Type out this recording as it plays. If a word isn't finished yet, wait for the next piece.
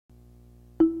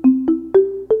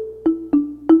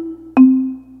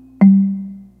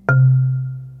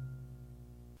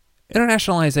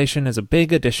Internationalization is a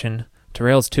big addition to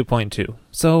Rails 2.2.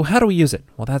 So how do we use it?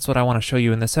 Well, that's what I want to show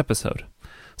you in this episode.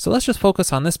 So let's just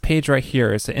focus on this page right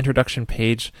here. It's the introduction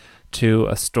page to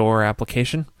a store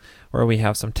application where we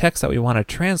have some text that we want to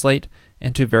translate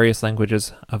into various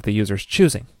languages of the user's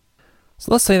choosing.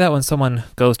 So let's say that when someone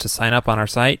goes to sign up on our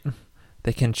site,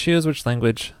 they can choose which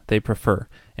language they prefer.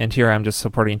 And here I'm just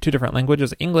supporting two different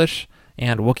languages, English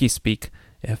and WookieSpeak,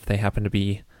 if they happen to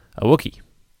be a Wookiee.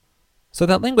 So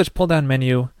that language pull-down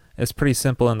menu is pretty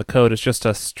simple in the code. It's just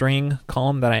a string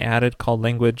column that I added called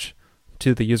language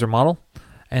to the user model.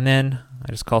 And then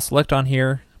I just call select on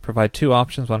here, provide two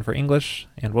options, one for English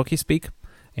and WookieSpeak.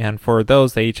 And for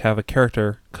those, they each have a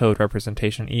character code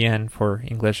representation, EN for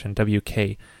English and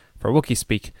WK for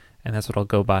WookieSpeak. And that's what I'll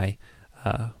go by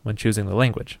when choosing the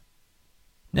language.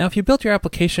 Now, if you built your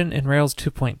application in Rails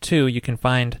 2.2, you can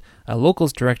find a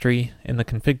locals directory in the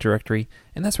config directory,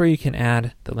 and that's where you can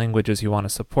add the languages you want to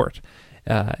support.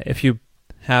 If you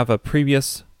have a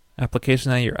previous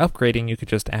application that you're upgrading, you could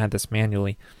just add this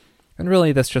manually. And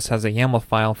really, this just has a YAML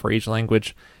file for each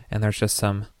language, and there's just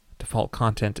some default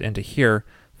content into here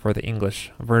for the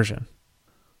English version.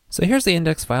 So here's the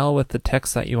index file with the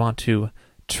text that you want to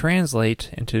translate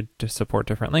into to support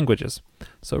different languages.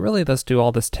 So really, let's do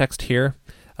all this text here.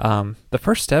 The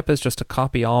first step is just to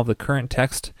copy all of the current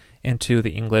text into the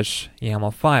English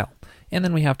YAML file. And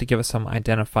then we have to give it some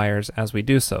identifiers as we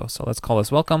do so. So let's call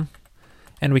this welcome.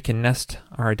 And we can nest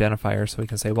our identifiers. So we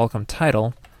can say welcome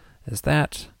title is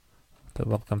that. The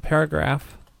welcome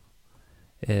paragraph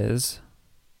is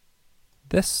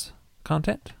this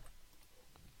content.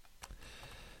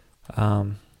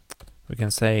 We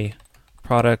can say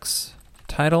products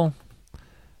title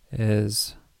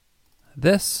is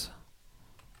this.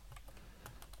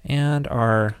 And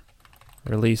our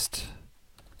released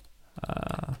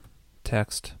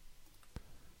text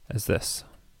is this.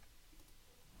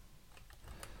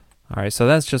 All right, so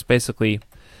that's just basically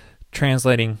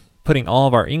translating, putting all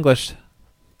of our English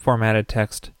formatted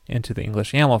text into the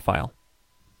English YAML file.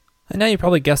 And now you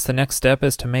probably guessed the next step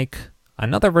is to make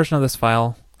another version of this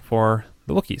file for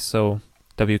the Wookiees. So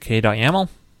wk.yaml,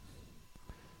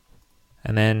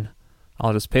 and then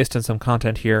I'll just paste in some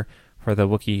content here for the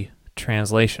Wookiee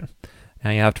translation.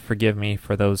 Now you have to forgive me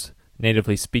for those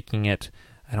natively speaking it.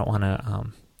 I don't want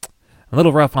to, a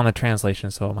little rough on the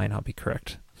translation, so it might not be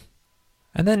correct.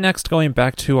 And then next, going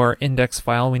back to our index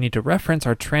file, we need to reference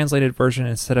our translated version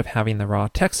instead of having the raw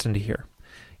text into here.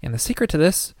 And the secret to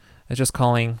this is just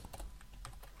calling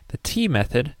the T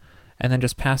method and then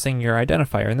just passing your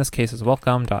identifier. In this case, is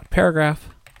welcome.paragraph,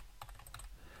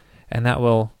 and that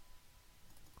will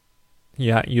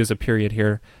use a period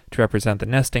here to represent the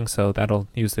nesting, so that'll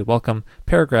use the welcome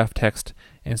paragraph text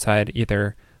inside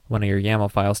either one of your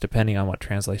YAML files, depending on what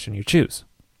translation you choose.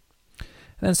 And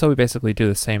then so we basically do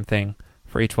the same thing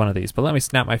for each one of these, but let me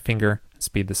snap my finger and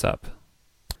speed this up.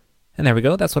 And there we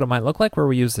go, that's what it might look like, where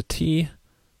we use the T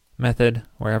method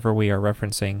wherever we are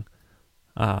referencing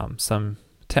some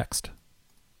text.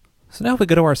 So now if we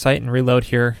go to our site and reload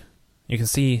here, you can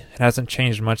see it hasn't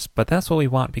changed much, but that's what we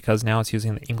want because now it's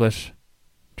using the English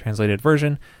translated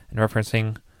version and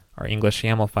referencing our English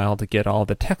YAML file to get all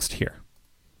the text here.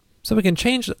 So we can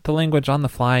change the language on the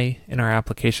fly in our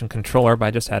application controller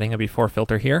by just adding a before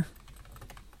filter here.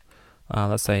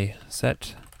 Let's say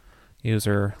set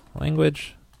user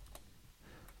language,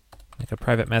 make a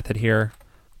private method here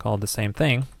called the same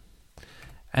thing,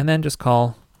 and then just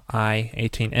call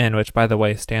I18N, which by the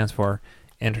way stands for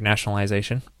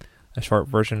internationalization, a short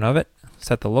version of it.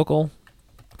 Set the local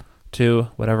to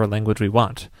whatever language we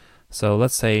want. So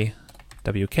let's say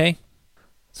WK.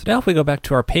 So now if we go back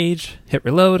to our page, hit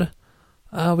reload,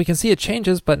 we can see it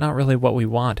changes, but not really what we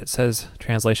want. It says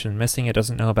translation missing. It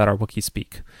doesn't know about our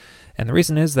WookieSpeak. And the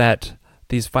reason is that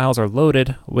these files are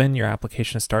loaded when your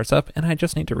application starts up, and I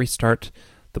just need to restart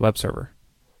the web server.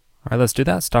 All right, let's do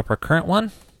that. Stop our current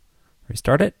one,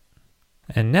 restart it.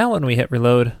 And now when we hit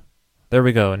reload, there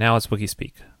we go. Now it's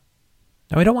WookieSpeak.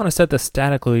 Now we don't want to set this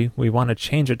statically. We want to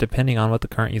change it depending on what the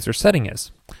current user setting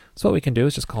is. So what we can do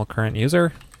is just call current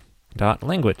user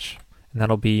 .language, and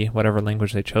that'll be whatever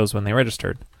language they chose when they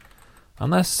registered.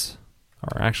 Unless,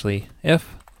 or actually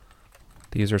if,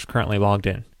 the user is currently logged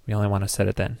in. We only want to set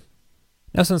it then.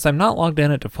 Now since I'm not logged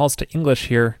in, it defaults to English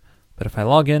here, but if I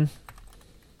log in,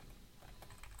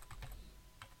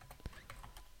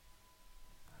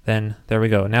 then there we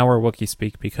go. Now we're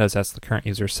WookieSpeak because that's the current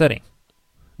user setting.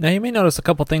 Now you may notice a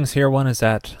couple things here. One is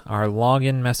that our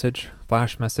login message,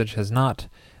 flash message, has not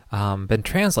been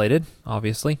translated,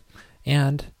 obviously,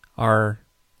 and our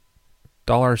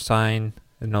 $,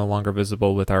 no longer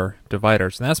visible with our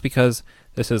dividers. And that's because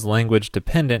this is language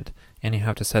dependent and you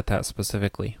have to set that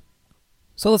specifically.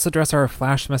 So let's address our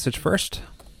flash message first.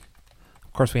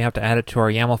 Of course, we have to add it to our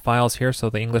YAML files here. So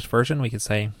the English version, we could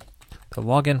say the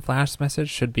login flash message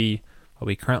should be what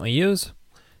we currently use.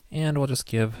 And we'll just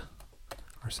give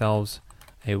ourselves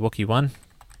a Wookie 1.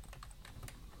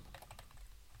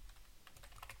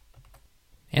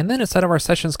 And then instead of our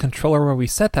sessions controller where we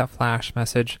set that flash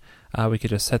message, we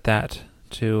could just set that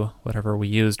to whatever we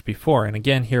used before. And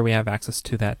again, here we have access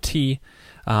to that T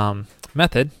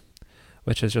method,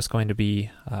 which is just going to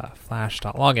be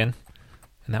flash.login,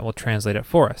 and that will translate it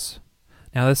for us.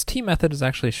 Now this T method is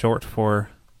actually short for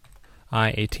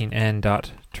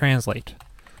i18n.translate.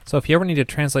 So if you ever need to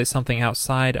translate something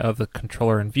outside of the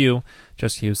controller in view,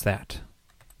 just use that.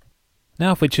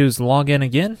 Now if we choose login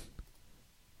again,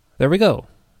 there we go.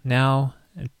 Now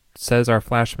it says our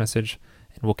flash message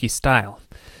in Wookie style.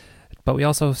 But we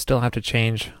also still have to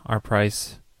change our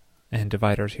price and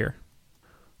dividers here.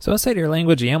 So inside your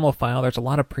language YAML file, there's a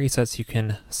lot of presets you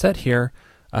can set here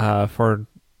for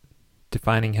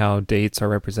defining how dates are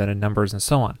represented, numbers, and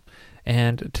so on.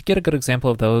 And to get a good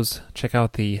example of those, check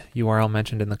out the URL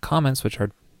mentioned in the comments, which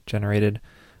are generated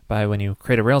by when you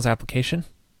create a Rails application.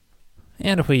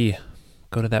 And if we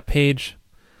go to that page,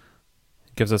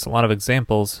 it gives us a lot of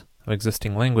examples of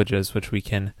existing languages which we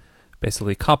can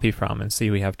basically copy from and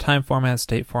see we have time formats,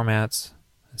 date formats,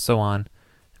 and so on,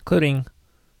 including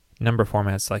number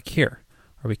formats like here,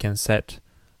 where we can set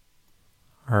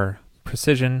our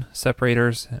precision,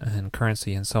 separators, and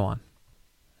currency, and so on.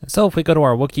 And so if we go to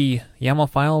our Wookie YAML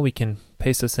file, we can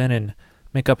paste this in and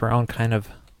make up our own kind of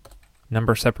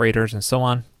number separators and so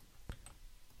on.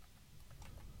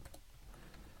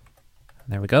 And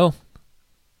there we go.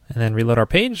 And then reload our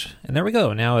page, and there we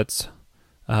go. Now it's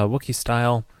Wookie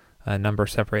style number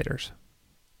separators.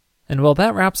 And well,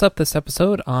 that wraps up this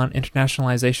episode on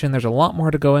internationalization. There's a lot more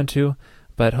to go into,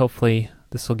 but hopefully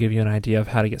this will give you an idea of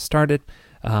how to get started.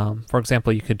 For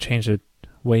example, you could change the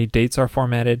way dates are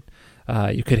formatted.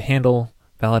 You could handle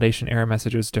validation error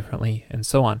messages differently, and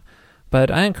so on. But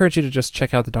I encourage you to just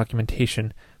check out the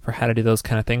documentation for how to do those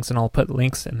kind of things, and I'll put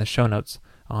links in the show notes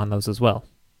on those as well.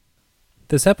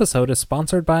 This episode is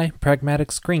sponsored by Pragmatic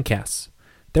Screencasts.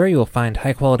 There you will find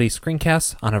high-quality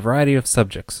screencasts on a variety of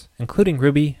subjects, including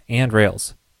Ruby and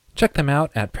Rails. Check them out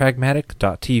at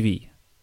pragmatic.tv.